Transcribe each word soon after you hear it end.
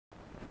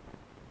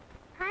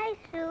Hi,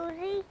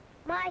 Suzy.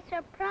 My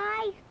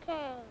surprise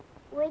came.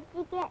 What'd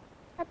you get?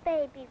 A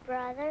baby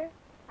brother.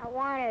 I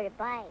wanted a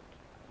bike.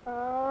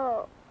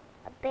 Oh,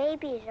 a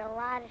baby's a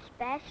lot of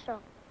special.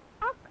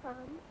 How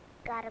come?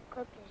 Gotta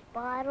cook his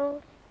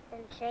bottles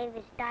and save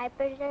his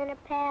diapers in a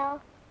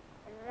pail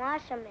and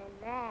wash them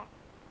in that.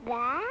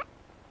 That?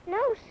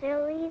 No,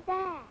 silly,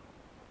 that.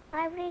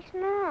 Ivory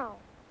Snow.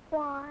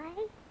 Why?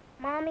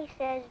 Mommy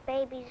says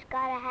baby's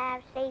gotta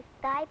have safe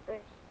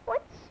diapers.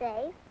 What's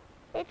safe?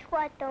 It's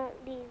what don't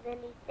leave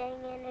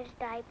anything in his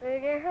diaper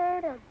to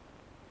hurt him.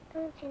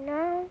 Don't you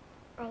know?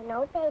 I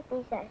know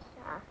babies are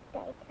soft.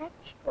 I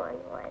touched one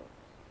once.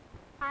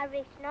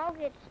 Ivory Snow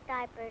gets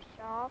diapers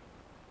soft.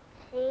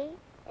 See?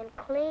 And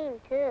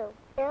clean, too.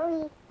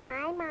 Billy,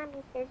 my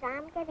mommy says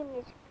I'm getting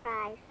a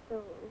surprise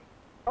soon.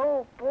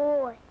 Oh,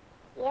 boy.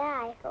 Yeah,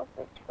 I hope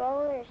it's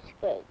roller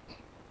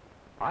skates.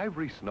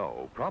 Ivory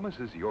Snow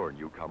promises your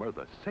newcomer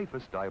the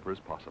safest diapers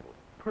possible.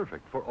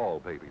 Perfect for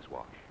all babies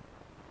wash.